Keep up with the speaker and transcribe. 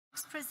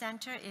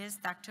presenter is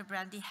Dr.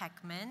 Brandy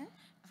Heckman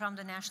from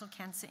the National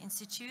Cancer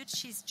Institute.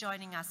 She's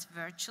joining us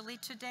virtually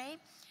today,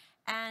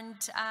 and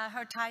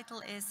her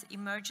title is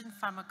Emergent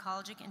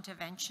Pharmacologic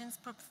Interventions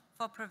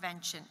for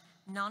Prevention,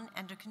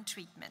 Non-Endocrine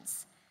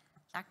Treatments.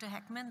 Dr.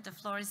 Heckman, the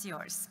floor is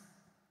yours.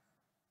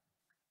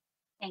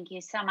 Thank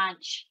you so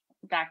much,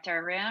 Dr.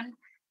 Arun.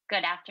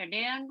 Good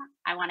afternoon.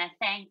 I want to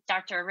thank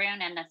Dr.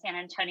 Arun and the San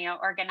Antonio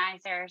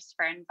organizers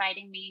for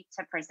inviting me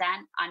to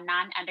present on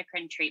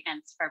non-endocrine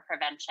treatments for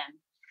prevention.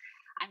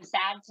 I'm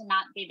sad to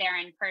not be there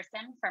in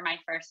person for my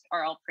first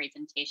oral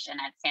presentation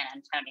at San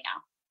Antonio.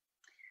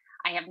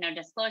 I have no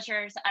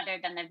disclosures other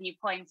than the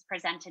viewpoints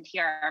presented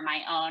here are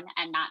my own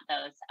and not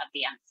those of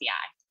the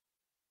NCI.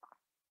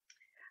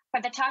 For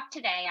the talk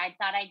today, I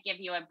thought I'd give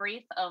you a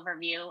brief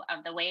overview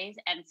of the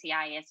ways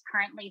NCI is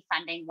currently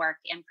funding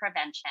work in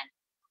prevention,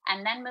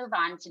 and then move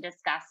on to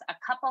discuss a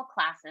couple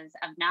classes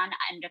of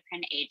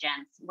non-endocrine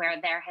agents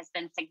where there has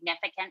been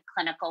significant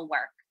clinical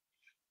work.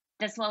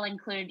 This will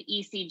include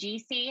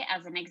ECGC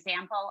as an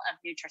example of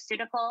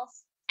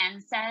nutraceuticals,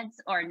 NSAIDs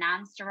or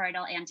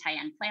non-steroidal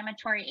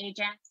anti-inflammatory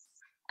agents,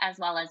 as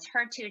well as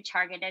HER2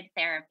 targeted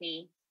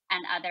therapy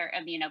and other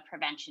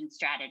immunoprevention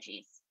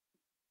strategies.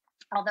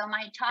 Although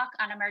many talks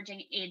on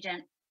emergent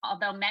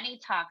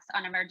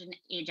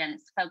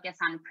agents focus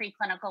on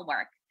preclinical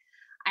work,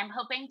 I'm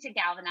hoping to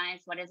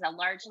galvanize what is a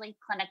largely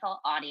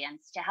clinical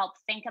audience to help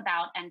think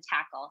about and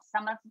tackle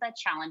some of the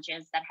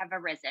challenges that have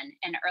arisen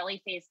in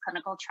early phase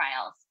clinical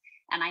trials,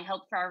 and I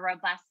hope for a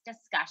robust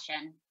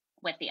discussion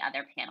with the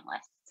other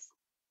panelists.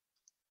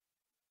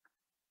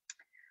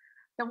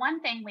 The one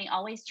thing we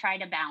always try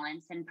to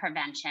balance in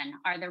prevention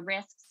are the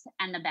risks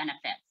and the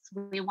benefits.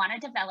 We want to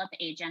develop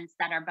agents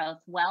that are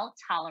both well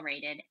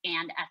tolerated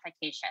and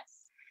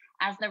efficacious.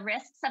 As the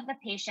risks of the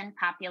patient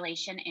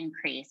population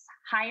increase,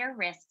 higher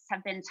risks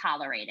have been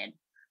tolerated,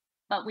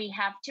 but we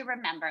have to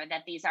remember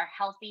that these are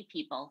healthy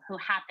people who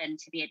happen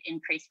to be at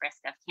increased risk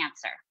of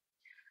cancer.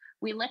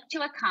 We look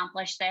to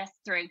accomplish this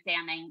through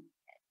examining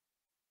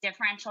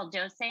differential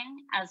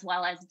dosing as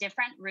well as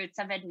different routes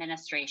of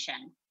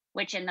administration,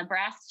 which in the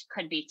breast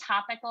could be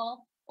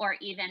topical or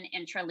even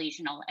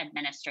intralesional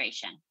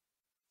administration.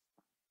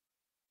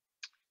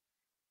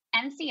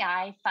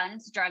 NCI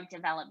funds drug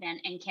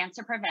development in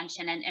cancer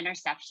prevention and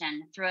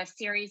interception through a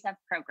series of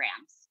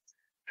programs.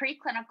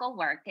 Preclinical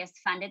work is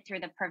funded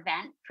through the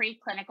Prevent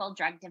Preclinical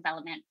Drug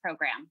Development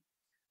Program.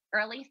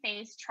 Early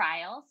phase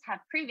trials have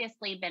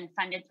previously been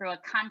funded through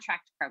a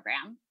contract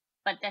program,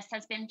 but this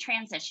has been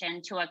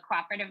transitioned to a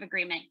cooperative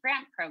agreement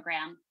grant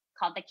program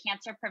called the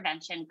Cancer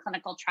Prevention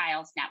Clinical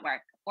Trials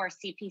Network, or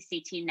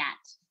CPCT-NET.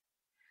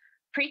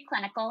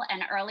 Preclinical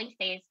and early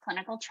phase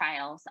clinical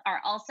trials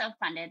are also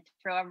funded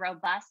through a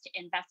robust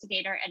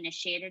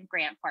investigator-initiated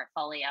grant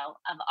portfolio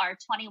of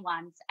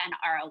R21s and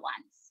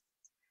R01s.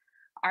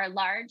 Our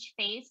large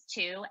phase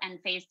 2 and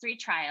phase 3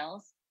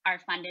 trials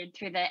are funded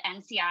through the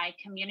NCI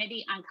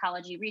Community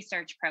Oncology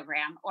Research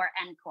Program, or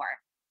NCORE.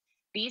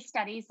 These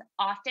studies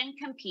often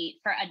compete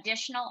for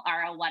additional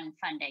R01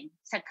 funding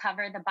to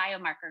cover the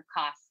biomarker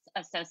costs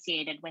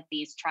associated with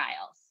these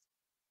trials.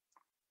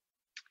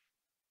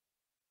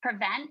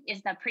 Prevent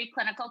is the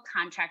preclinical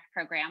contract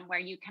program where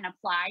you can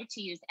apply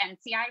to use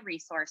NCI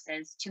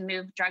resources to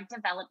move drug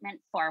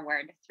development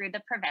forward through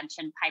the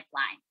prevention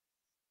pipeline.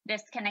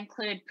 This can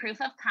include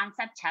proof of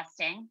concept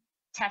testing,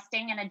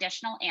 testing in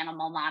additional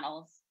animal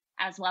models,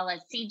 as well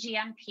as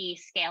cGMP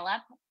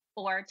scale-up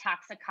or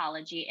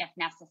toxicology if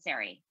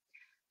necessary.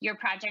 Your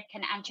project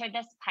can enter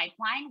this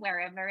pipeline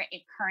wherever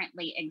it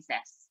currently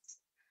exists.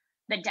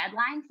 The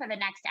deadline for the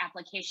next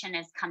application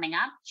is coming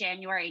up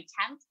January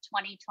 10th,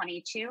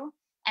 2022,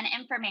 and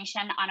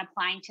information on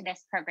applying to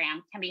this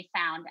program can be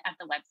found at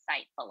the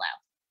website below.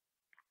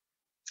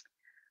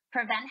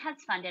 Prevent has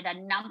funded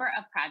a number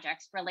of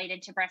projects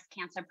related to breast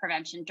cancer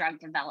prevention drug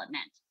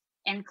development,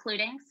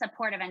 including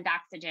supportive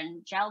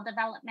endoxigen gel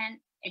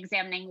development,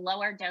 examining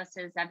lower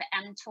doses of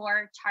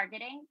mTOR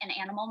targeting in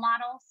animal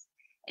models,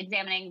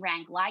 examining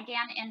rank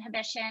ligand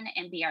inhibition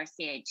in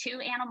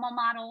BRCA2 animal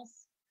models,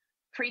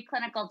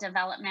 preclinical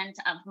development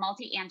of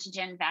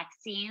multi-antigen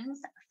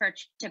vaccines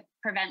to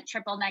prevent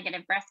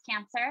triple-negative breast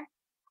cancer,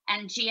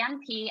 and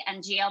GMP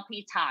and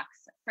GLP tox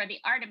for the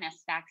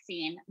Artemis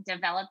vaccine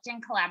developed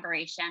in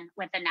collaboration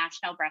with the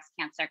National Breast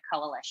Cancer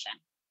Coalition.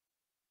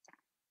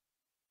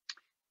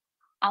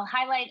 I'll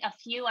highlight a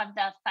few of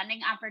the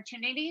funding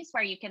opportunities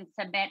where you can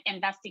submit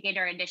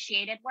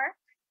investigator-initiated work.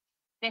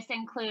 This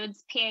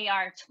includes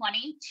PAR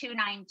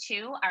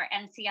 20292, our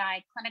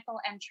NCI clinical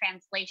and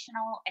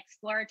translational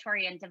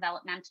exploratory and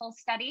developmental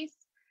studies,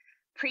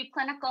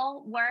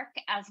 preclinical work,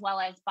 as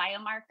well as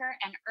biomarker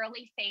and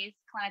early phase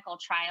clinical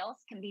trials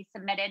can be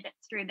submitted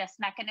through this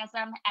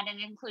mechanism, and it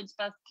includes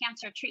both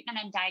cancer treatment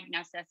and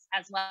diagnosis,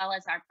 as well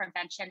as our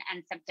prevention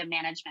and symptom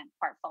management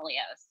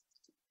portfolios.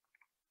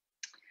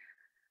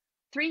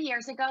 3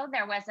 years ago,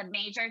 there was a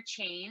major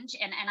change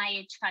in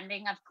NIH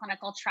funding of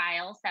clinical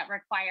trials that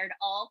required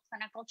all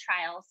clinical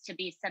trials to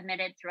be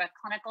submitted through a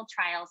clinical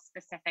trial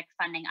specific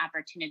funding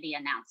opportunity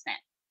announcement.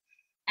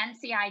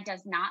 NCI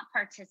does not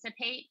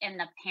participate in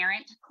the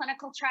parent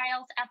clinical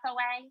trials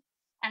FOA,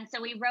 and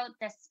so we wrote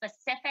this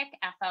specific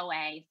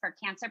FOA for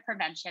cancer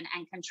prevention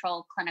and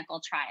control clinical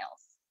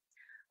trials.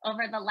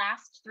 Over the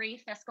last 3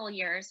 fiscal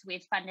years,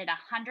 we've funded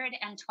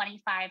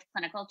 125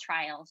 clinical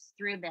trials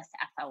through this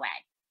FOA.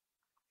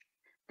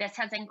 This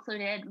has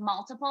included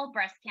multiple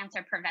breast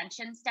cancer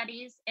prevention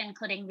studies,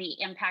 including the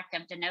impact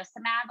of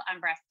denosumab on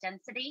breast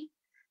density,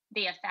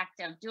 the effect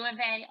of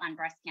Duvet on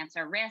breast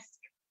cancer risk,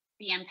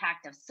 the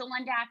impact of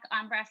Sulindac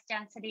on breast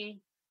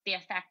density, the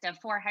effect of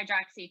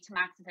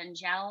 4-hydroxytamoxifen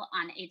gel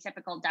on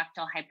atypical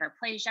ductal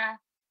hyperplasia,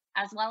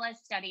 as well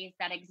as studies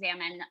that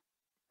examine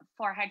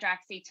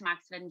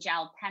 4-hydroxytamoxifen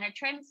gel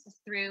penetrance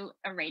through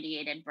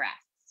irradiated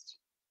breast.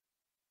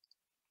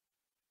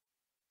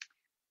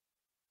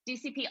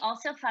 DCP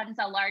also funds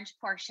a large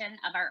portion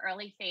of our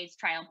early phase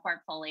trial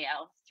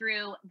portfolio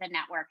through the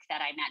network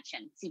that I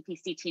mentioned,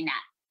 CPCT-NET.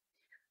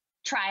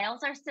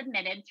 Trials are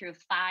submitted through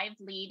 5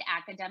 lead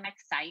academic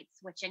sites,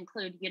 which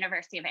include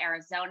University of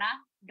Arizona,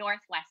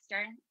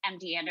 Northwestern,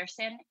 MD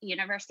Anderson,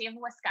 University of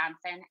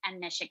Wisconsin, and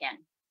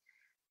Michigan.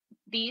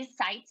 These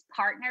sites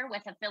partner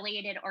with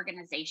affiliated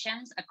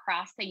organizations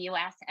across the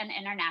US and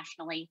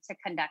internationally to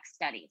conduct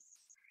studies.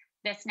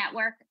 This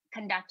network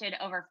conducted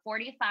over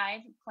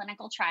 45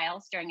 clinical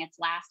trials during its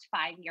last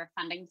 5-year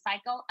funding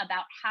cycle,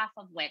 about half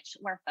of which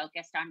were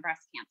focused on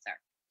breast cancer.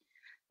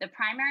 The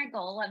primary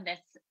goal of this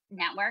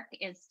network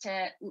is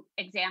to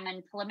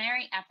examine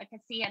preliminary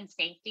efficacy and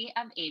safety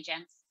of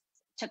agents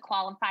to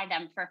qualify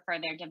them for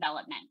further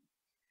development.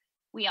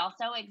 We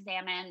also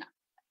examine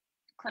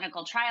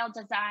clinical trial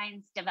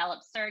designs,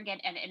 develop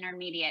surrogate and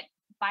intermediate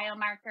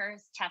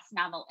biomarkers, test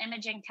novel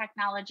imaging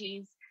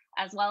technologies,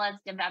 as well as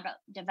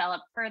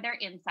develop further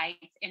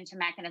insights into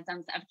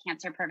mechanisms of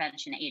cancer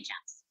prevention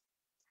agents.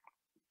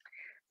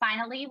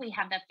 Finally, we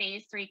have the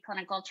phase 3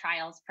 clinical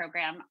trials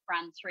program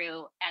run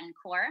through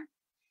NCORE.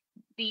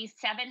 These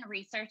 7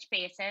 research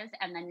bases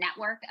and the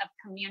network of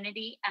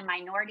community and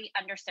minority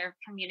underserved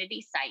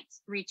community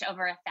sites reach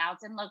over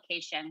 1,000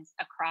 locations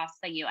across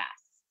the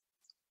US.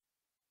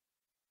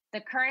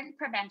 The current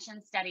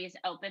prevention studies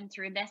open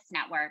through this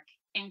network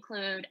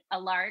include a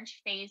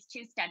large phase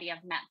 2 study of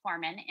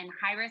metformin in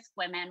high-risk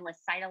women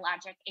with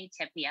cytologic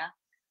atypia,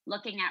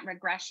 looking at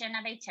regression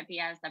of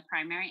atypia as the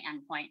primary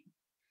endpoint.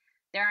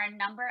 There are a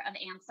number of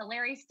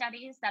ancillary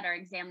studies that are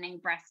examining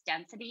breast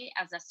density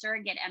as a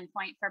surrogate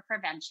endpoint for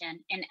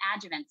prevention in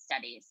adjuvant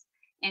studies,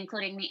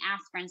 including the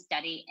aspirin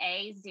study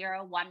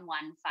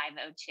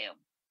A011502.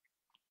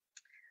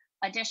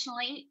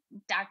 Additionally,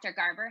 Dr.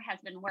 Garber has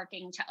been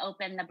working to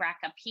open the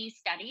BRCA-P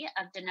study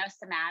of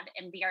denosumab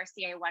in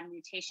BRCA1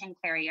 mutation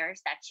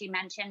carriers that she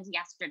mentioned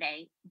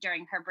yesterday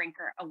during her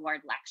Brinker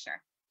Award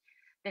lecture.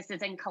 This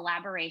is in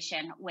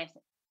collaboration with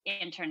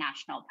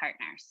international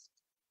partners.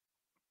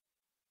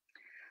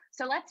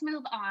 So let's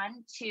move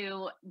on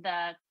to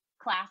the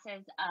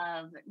classes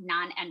of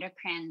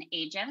non-endocrine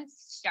agents,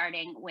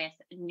 starting with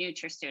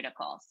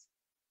nutraceuticals.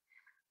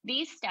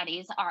 These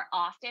studies are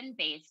often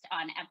based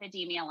on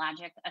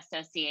epidemiologic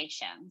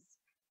associations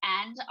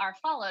and are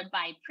followed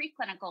by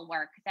preclinical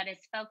work that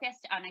is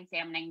focused on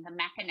examining the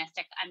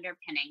mechanistic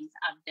underpinnings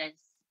of this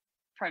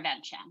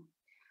prevention.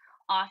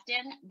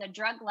 Often, the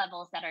drug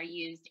levels that are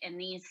used in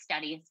these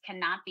studies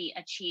cannot be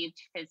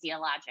achieved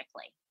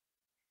physiologically.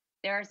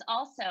 There's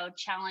also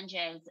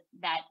challenges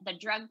that the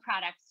drug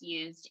products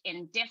used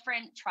in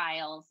different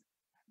trials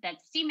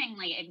that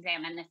seemingly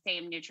examine the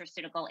same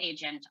nutraceutical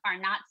agent are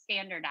not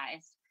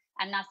standardized,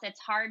 and thus it's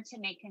hard to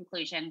make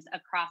conclusions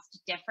across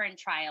different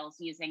trials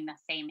using the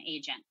same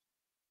agent.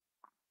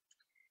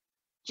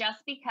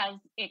 Just because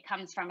it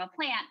comes from a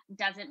plant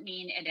doesn't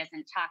mean it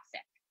isn't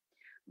toxic.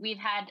 We've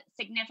had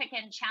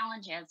significant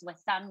challenges with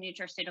some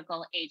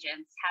nutraceutical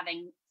agents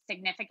having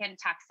significant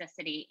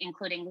toxicity,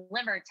 including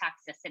liver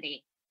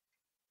toxicity.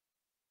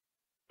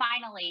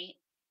 Finally,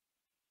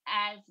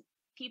 as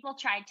people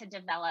tried to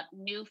develop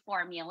new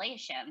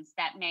formulations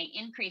that may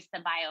increase the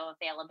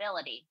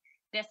bioavailability,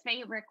 this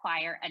may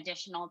require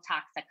additional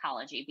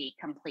toxicology be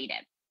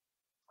completed.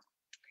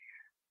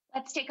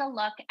 Let's take a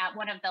look at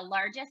one of the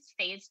largest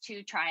phase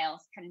 2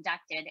 trials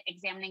conducted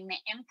examining the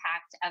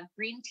impact of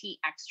green tea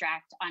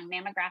extract on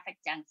mammographic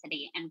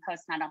density in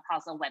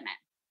postmenopausal women.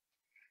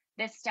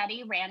 This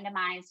study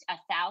randomized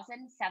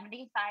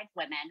 1,075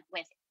 women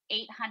with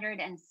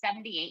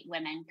 878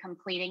 women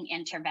completing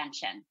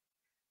intervention.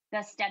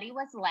 The study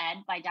was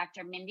led by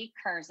Dr. Mindy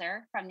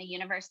Kurzer from the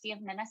University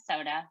of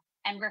Minnesota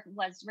and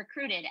was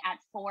recruited at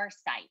 4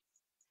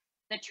 sites.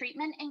 The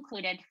treatment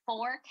included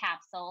 4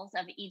 capsules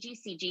of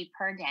EGCG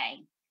per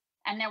day,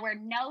 and there were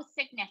no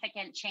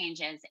significant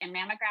changes in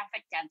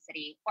mammographic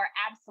density or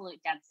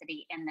absolute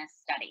density in this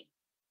study.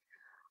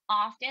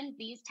 Often,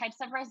 these types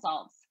of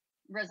results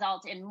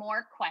result in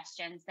more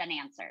questions than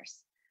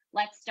answers.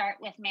 Let's start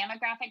with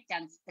mammographic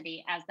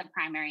density as the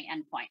primary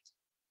endpoint.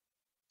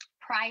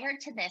 Prior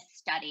to this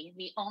study,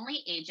 the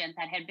only agent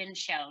that had been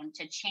shown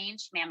to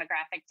change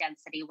mammographic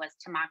density was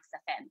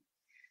tamoxifen.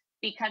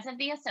 Because of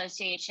the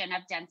association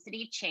of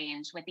density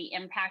change with the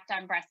impact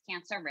on breast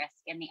cancer risk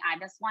in the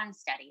IBIS-1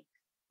 study,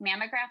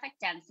 mammographic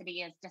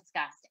density is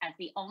discussed as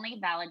the only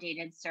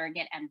validated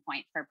surrogate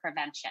endpoint for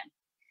prevention.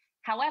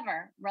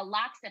 However,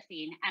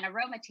 raloxifene and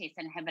aromatase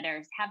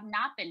inhibitors have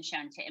not been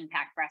shown to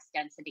impact breast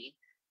density,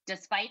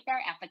 despite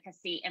their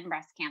efficacy in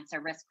breast cancer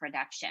risk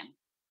reduction.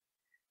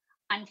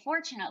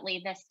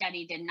 Unfortunately, this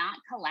study did not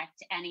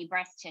collect any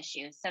breast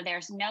tissue, so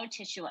there's no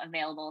tissue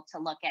available to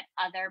look at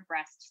other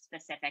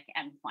breast-specific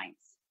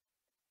endpoints.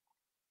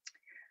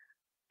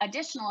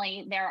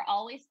 Additionally, there are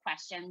always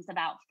questions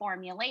about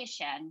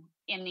formulation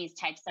in these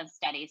types of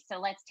studies. So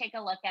let's take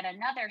a look at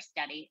another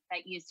study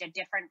that used a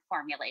different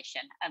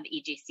formulation of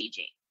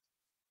EGCG.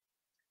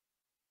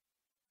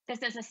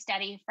 This is a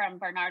study from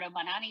Bernardo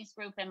Bonanni's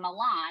group in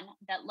Milan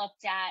that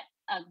looked at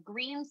a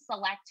green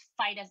select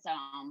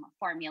phytosome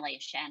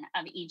formulation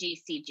of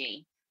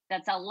EGCG.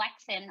 That's a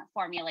lectin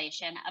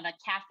formulation of a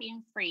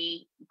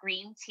caffeine-free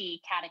green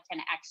tea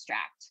catechin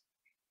extract.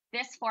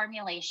 This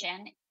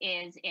formulation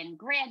is in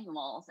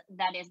granules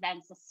that is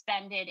then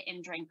suspended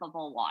in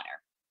drinkable water.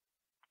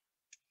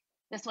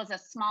 This was a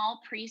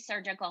small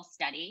pre-surgical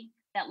study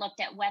that looked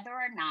at whether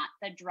or not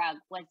the drug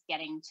was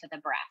getting to the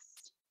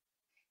breast.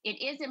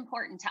 It is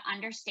important to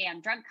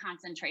understand drug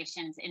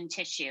concentrations in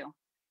tissue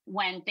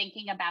when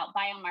thinking about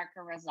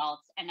biomarker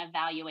results and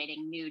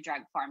evaluating new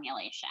drug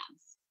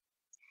formulations.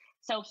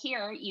 So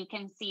here you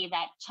can see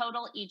that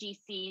total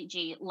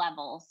EGCG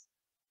levels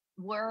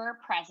were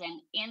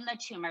present in the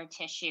tumor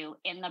tissue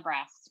in the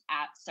breast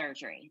at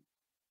surgery.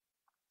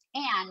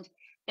 And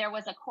there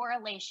was a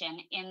correlation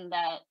in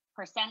the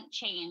percent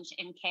change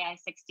in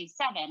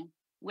Ki-67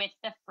 with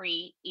the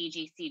free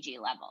EGCG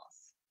levels.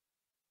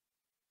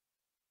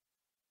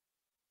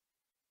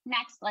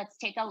 Next, let's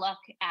take a look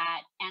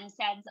at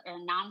NSAIDs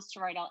or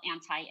non-steroidal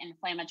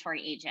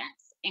anti-inflammatory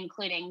agents,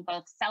 including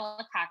both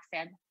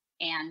celecoxib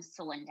and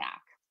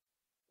sulindac.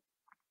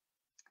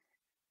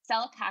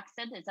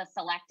 Celecoxib is a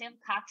selective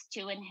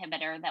COX-2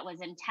 inhibitor that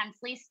was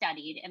intensely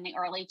studied in the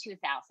early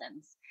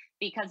 2000s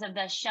because of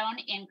the shown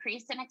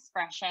increase in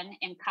expression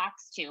in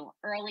COX-2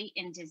 early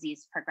in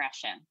disease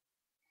progression.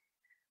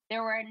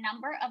 There were a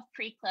number of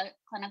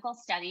preclinical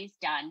studies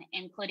done,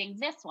 including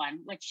this one,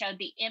 which showed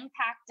the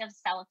impact of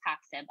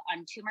celecoxib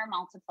on tumor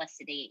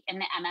multiplicity in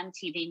the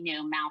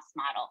MMTV-NU mouse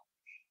model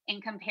in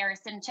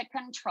comparison to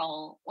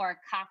control or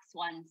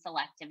COX-1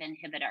 selective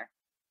inhibitor.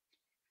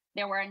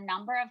 There were a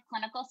number of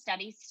clinical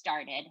studies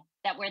started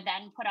that were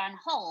then put on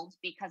hold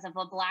because of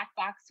a black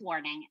box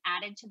warning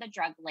added to the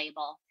drug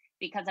label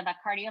because of a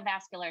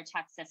cardiovascular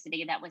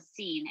toxicity that was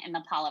seen in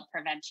the polyp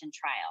prevention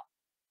trial.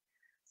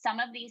 Some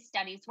of these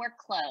studies were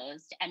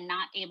closed and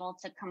not able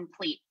to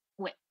complete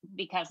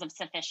because of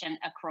sufficient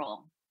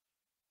accrual.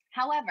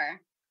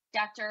 However,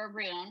 Dr.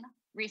 Arun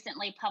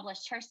recently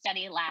published her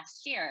study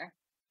last year,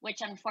 which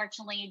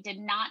unfortunately did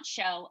not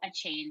show a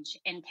change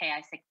in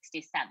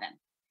Ki-67.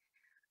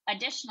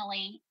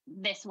 Additionally,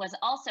 this was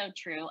also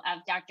true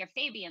of Dr.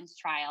 Fabian's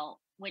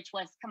trial, which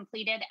was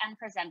completed and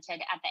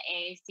presented at the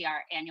AACR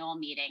annual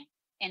meeting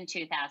in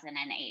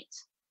 2008.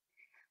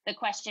 The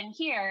question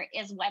here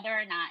is whether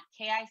or not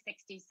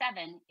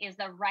Ki-67 is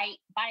the right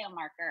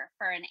biomarker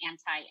for an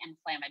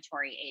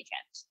anti-inflammatory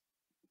agent.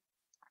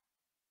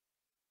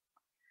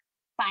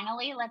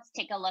 Finally, let's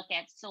take a look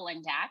at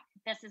sulindac.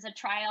 This is a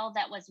trial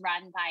that was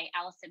run by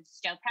Alison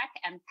Stopek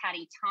and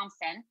Patty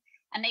Thompson,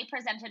 and they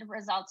presented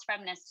results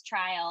from this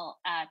trial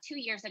 2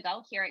 years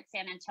ago here at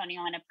San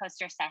Antonio in a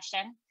poster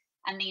session,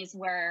 and these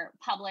were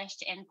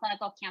published in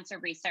Clinical Cancer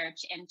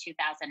Research in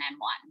 2001.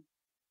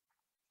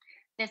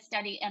 This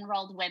study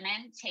enrolled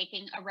women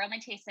taking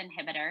aromatase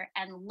inhibitor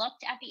and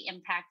looked at the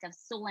impact of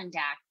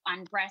sulindac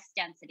on breast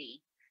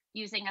density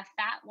using a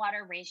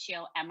fat-water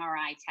ratio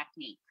MRI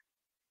technique.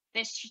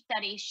 This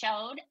study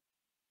showed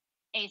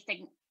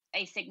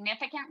a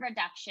significant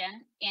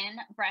reduction in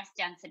breast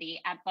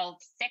density at both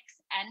 6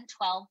 and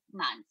 12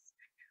 months,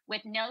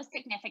 with no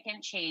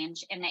significant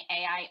change in the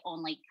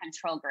AI-only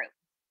control group.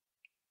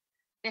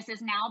 This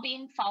is now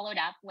being followed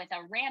up with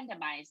a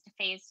randomized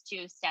phase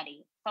 2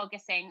 study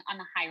focusing on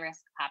the high-risk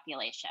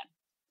population.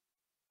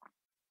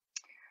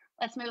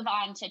 Let's move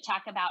on to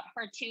talk about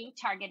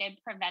HER2-targeted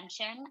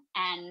prevention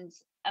and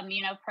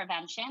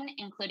immunoprevention,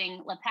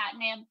 including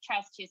lapatinib,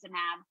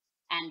 trastuzumab,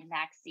 and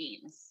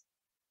vaccines.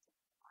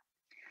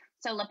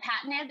 So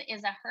lapatinib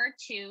is a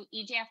HER2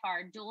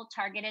 EGFR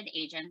dual-targeted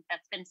agent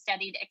that's been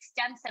studied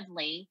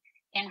extensively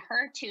in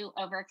HER2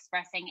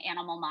 overexpressing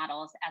animal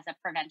models as a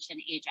prevention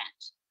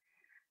agent.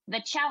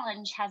 The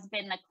challenge has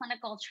been the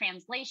clinical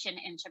translation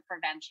into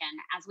prevention,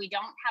 as we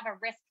don't have a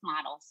risk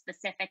model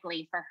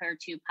specifically for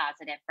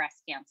HER2-positive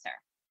breast cancer.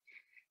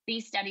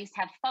 These studies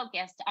have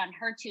focused on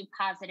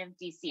HER2-positive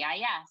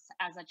DCIS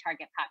as a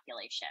target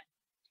population.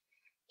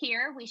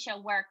 Here we show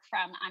work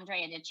from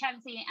Andrea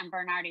DeCenzi and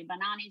Bernardo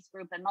Bonanni's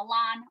group in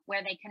Milan,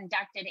 where they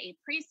conducted a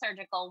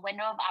pre-surgical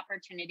window of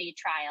opportunity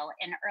trial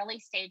in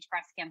early-stage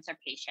breast cancer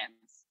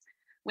patients,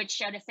 which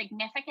showed a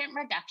significant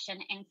reduction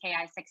in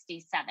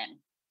Ki-67.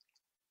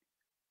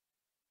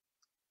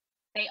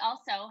 They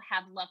also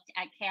have looked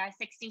at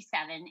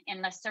Ki-67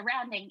 in the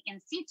surrounding in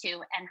situ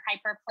and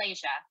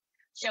hyperplasia,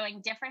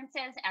 showing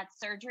differences at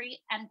surgery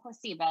and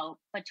placebo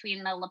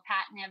between the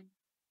lapatinib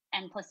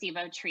and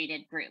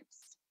placebo-treated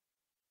groups.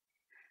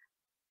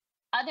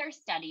 Other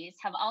studies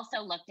have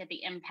also looked at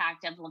the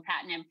impact of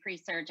lapatinib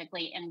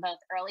pre-surgically in both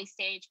early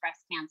stage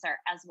breast cancer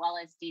as well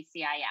as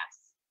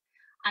DCIS.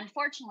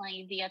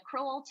 Unfortunately, the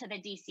accrual to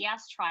the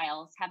DCS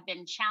trials have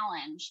been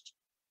challenged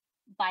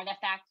by the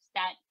fact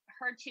that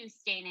HER2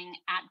 staining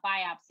at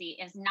biopsy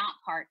is not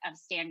part of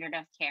standard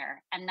of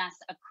care, and thus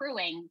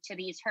accruing to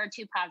these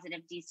HER2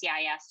 positive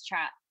DCIS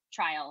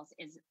trials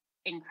is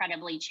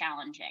incredibly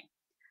challenging.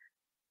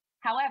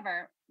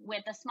 However,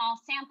 with a small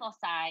sample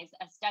size,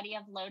 a study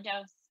of low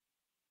dose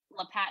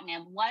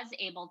lapatinib was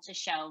able to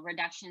show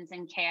reductions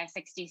in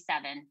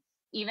Ki-67,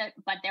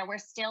 but there were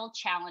still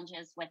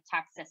challenges with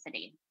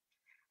toxicity.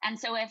 And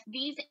so if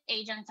these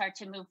agents are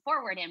to move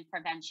forward in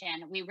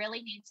prevention, we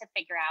really need to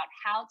figure out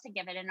how to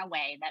give it in a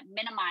way that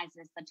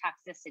minimizes the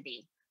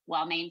toxicity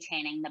while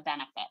maintaining the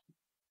benefit.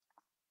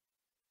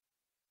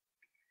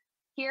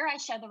 Here I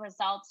show the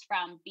results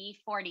from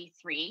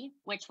B43,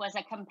 which was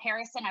a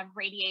comparison of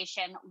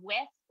radiation with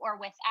or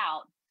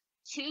without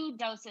 2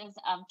 doses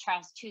of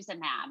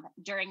trastuzumab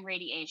during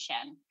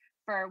radiation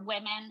for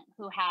women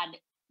who had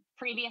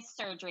previous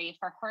surgery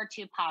for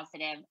HER2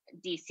 positive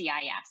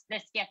DCIS.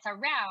 This gets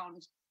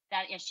around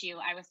that issue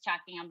I was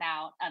talking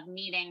about of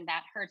needing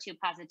that HER2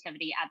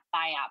 positivity at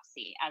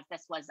biopsy, as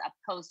this was a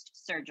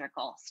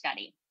post-surgical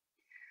study.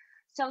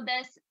 So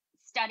this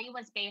study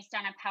was based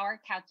on a power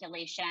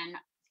calculation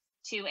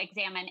to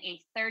examine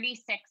a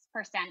 36%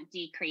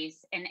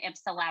 decrease in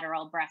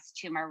ipsilateral breast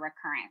tumor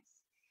recurrence.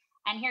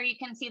 And here you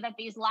can see that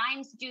these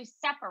lines do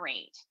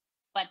separate,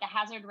 but the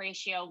hazard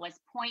ratio was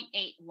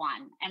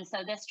 0.81. And so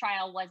this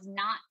trial was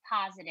not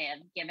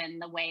positive given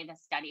the way the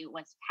study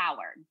was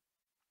powered.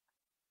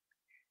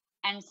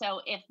 And so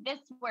if this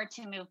were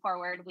to move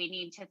forward, we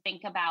need to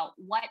think about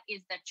what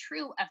is the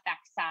true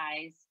effect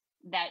size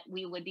that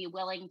we would be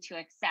willing to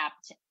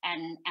accept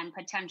and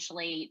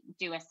potentially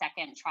do a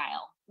second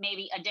trial.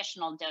 Maybe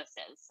additional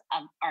doses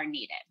are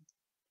needed.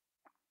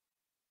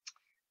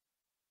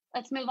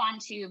 Let's move on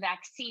to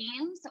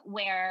vaccines,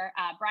 where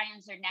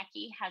Brian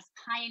Zernecki has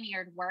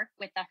pioneered work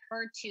with the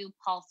HER2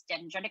 pulse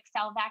dendritic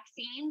cell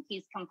vaccine.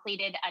 He's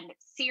completed a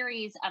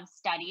series of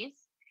studies,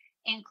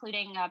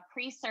 including a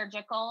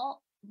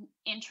pre-surgical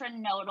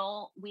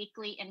intranodal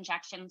weekly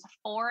injections,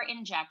 4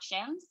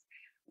 injections,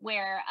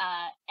 where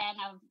N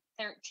of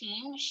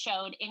 13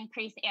 showed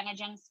increased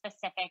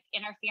antigen-specific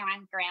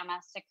interferon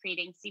gamma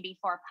secreting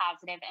CD4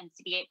 positive and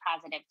CD8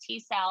 positive T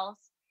cells.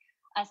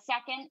 A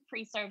second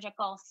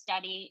pre-surgical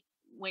study,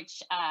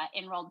 which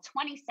enrolled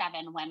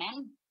 27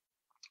 women,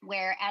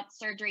 where at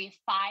surgery,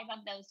 5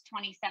 of those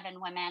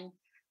 27 women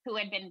who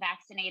had been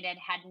vaccinated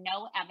had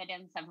no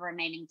evidence of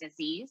remaining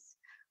disease,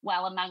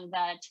 while among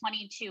the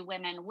 22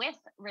 women with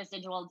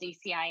residual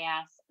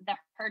DCIS, the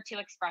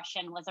HER2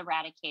 expression was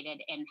eradicated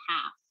in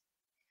half.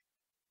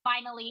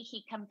 Finally,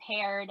 he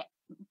compared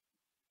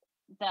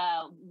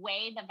the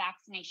way the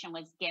vaccination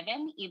was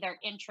given, either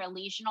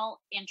intralesional,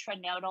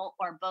 intranodal,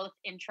 or both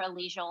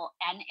intralesional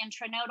and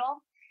intranodal,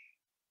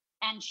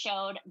 and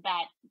showed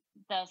that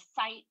the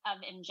site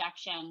of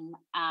injection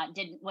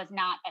was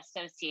not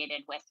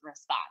associated with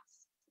response.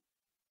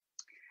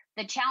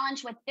 The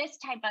challenge with this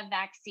type of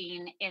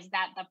vaccine is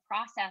that the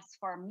process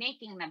for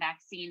making the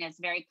vaccine is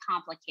very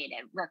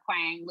complicated,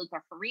 requiring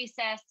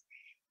leukapheresis,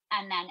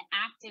 and then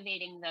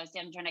activating those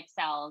dendritic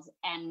cells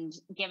and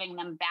giving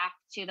them back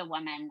to the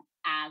woman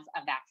as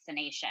a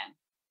vaccination.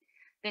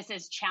 This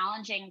is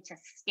challenging to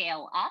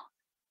scale up,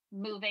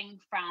 moving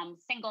from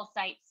single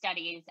site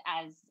studies,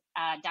 as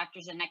Dr.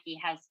 Zernecki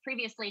has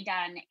previously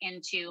done,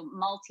 into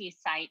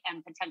multi-site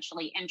and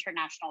potentially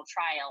international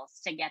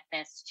trials to get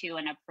this to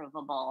an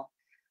approvable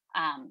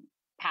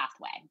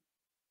pathway.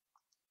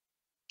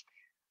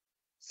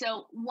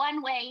 So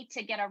one way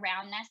to get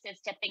around this is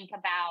to think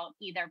about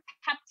either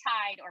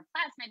peptide or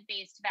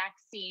plasmid-based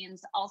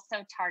vaccines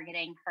also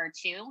targeting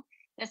HER2.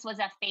 This was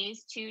a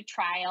phase 2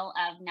 trial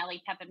of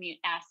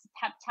nelipepimut-S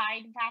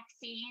peptide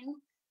vaccine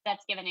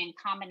that's given in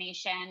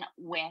combination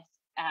with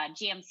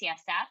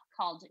GM-CSF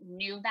called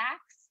NuVax.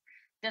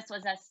 This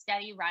was a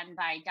study run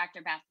by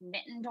Dr. Beth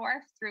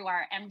Mittendorf through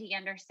our MD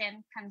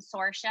Anderson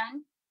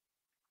consortium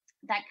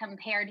that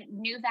compared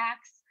NuVax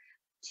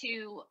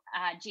to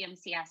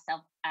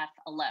GM-CSF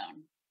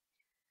alone.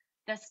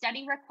 The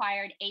study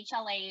required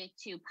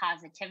HLA-2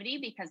 positivity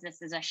because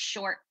this is a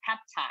short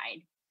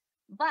peptide,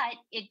 but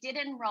it did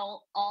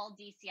enroll all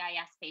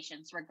DCIS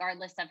patients,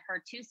 regardless of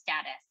HER2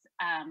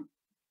 status,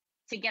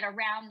 to get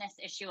around this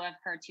issue of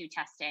HER2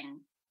 testing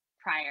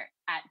prior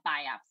at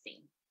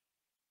biopsy.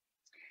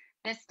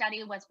 This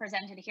study was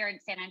presented here in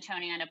San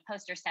Antonio in a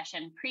poster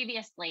session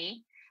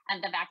previously,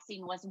 and the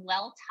vaccine was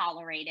well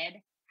tolerated.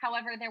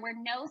 However, there were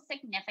no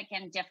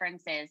significant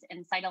differences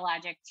in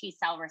cytologic T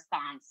cell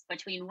response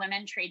between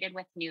women treated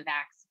with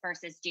NuVax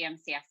versus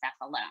GM-CSF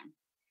alone.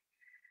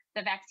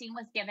 The vaccine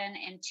was given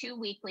in 2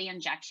 weekly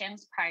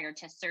injections prior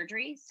to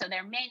surgery, so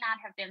there may not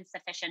have been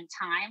sufficient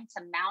time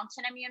to mount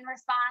an immune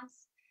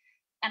response.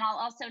 And I'll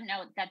also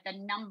note that the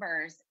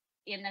numbers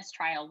in this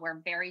trial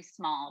were very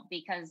small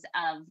because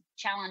of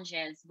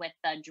challenges with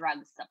the drug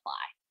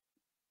supply.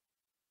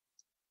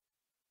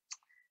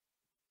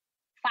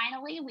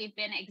 Finally, we've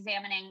been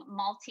examining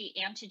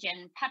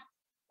multi-antigen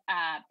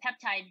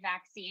peptide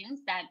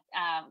vaccines that,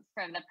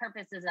 for the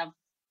purposes of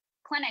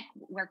clinic,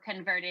 were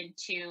converted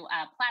to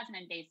a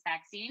plasmid-based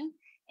vaccine.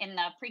 In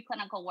the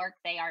preclinical work,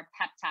 they are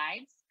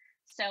peptides.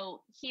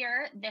 So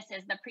here, this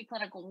is the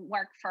preclinical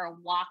work for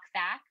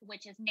WalkVac,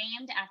 which is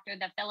named after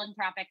the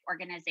philanthropic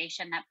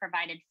organization that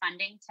provided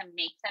funding to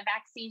make the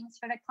vaccines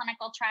for the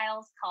clinical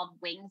trials, called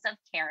Wings of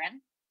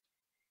Karen.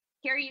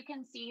 Here you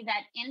can see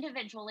that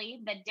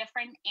individually, the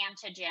different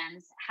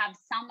antigens have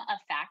some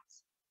effect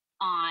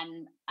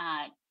on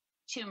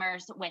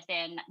tumors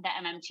within the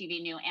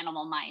MMTV-new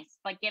animal mice.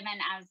 But given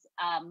as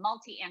a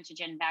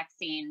multi-antigen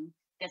vaccine,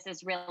 this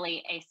is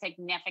really a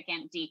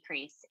significant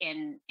decrease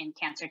in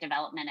cancer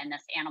development in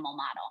this animal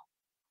model.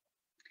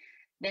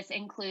 This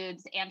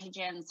includes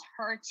antigens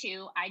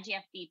HER2,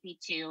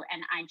 IGF-BP2,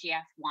 and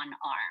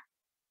IGF-1R.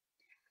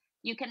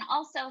 You can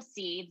also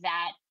see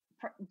that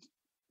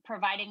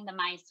providing the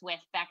mice with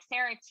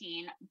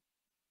Bexarotene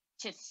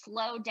to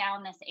slow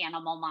down this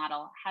animal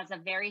model has a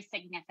very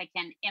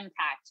significant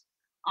impact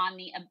on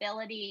the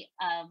ability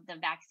of the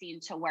vaccine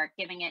to work,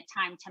 giving it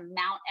time to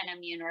mount an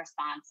immune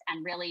response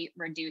and really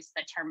reduce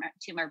the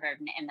tumor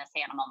burden in this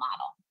animal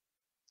model.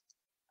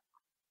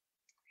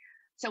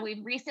 So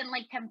we've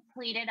recently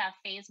completed a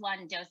phase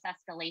 1 dose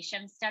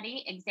escalation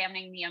study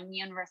examining the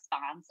immune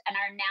response and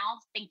are now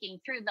thinking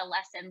through the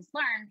lessons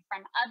learned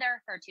from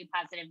other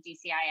HER2-positive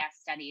DCIS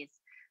studies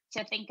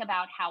to think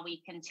about how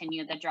we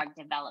continue the drug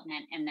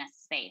development in this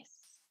space.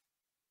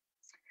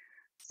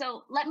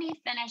 So let me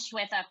finish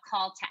with a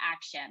call to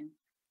action.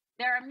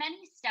 There are many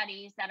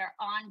studies that are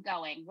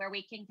ongoing where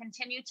we can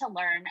continue to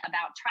learn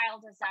about trial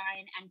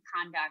design and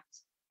conduct,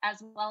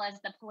 as well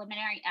as the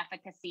preliminary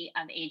efficacy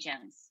of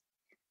agents.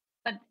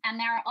 And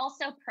there are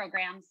also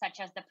programs such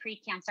as the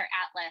Pre-Cancer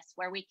Atlas,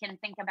 where we can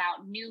think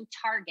about new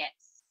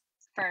targets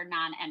for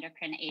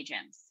non-endocrine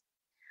agents.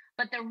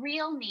 But the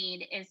real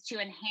need is to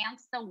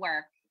enhance the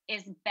work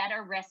is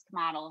better risk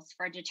models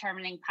for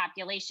determining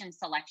population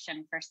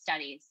selection for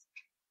studies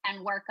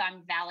and work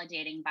on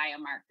validating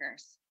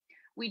biomarkers.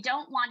 We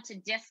don't want to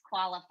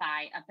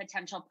disqualify a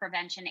potential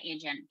prevention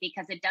agent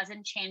because it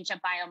doesn't change a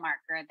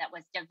biomarker that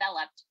was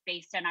developed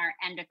based on our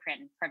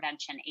endocrine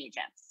prevention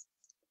agents.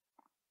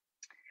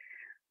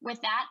 With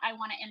that, I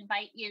want to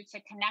invite you to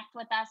connect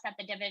with us at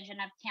the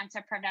Division of Cancer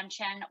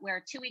Prevention.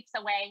 We're 2 weeks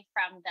away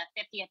from the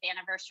 50th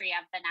anniversary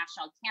of the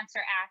National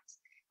Cancer Act.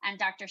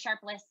 And Dr.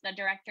 Sharpless, the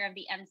director of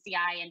the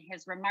NCI, in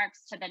his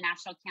remarks to the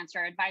National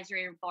Cancer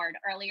Advisory Board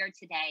earlier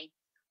today,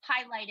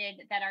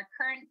 highlighted that our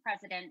current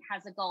president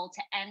has a goal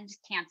to end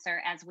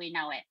cancer as we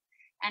know it,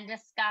 and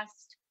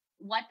discussed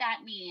what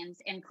that means,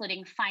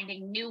 including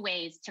finding new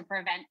ways to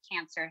prevent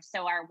cancer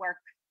so our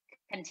work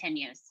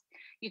continues.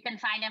 You can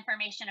find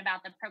information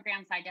about the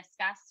programs I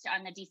discussed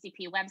on the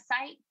DCP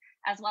website,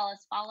 as well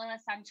as follow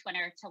us on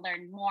Twitter to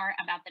learn more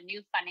about the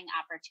new funding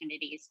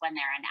opportunities when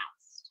they're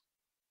announced.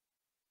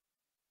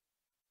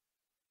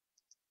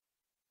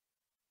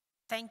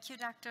 Thank you,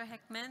 Dr.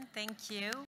 Heckman. Thank you.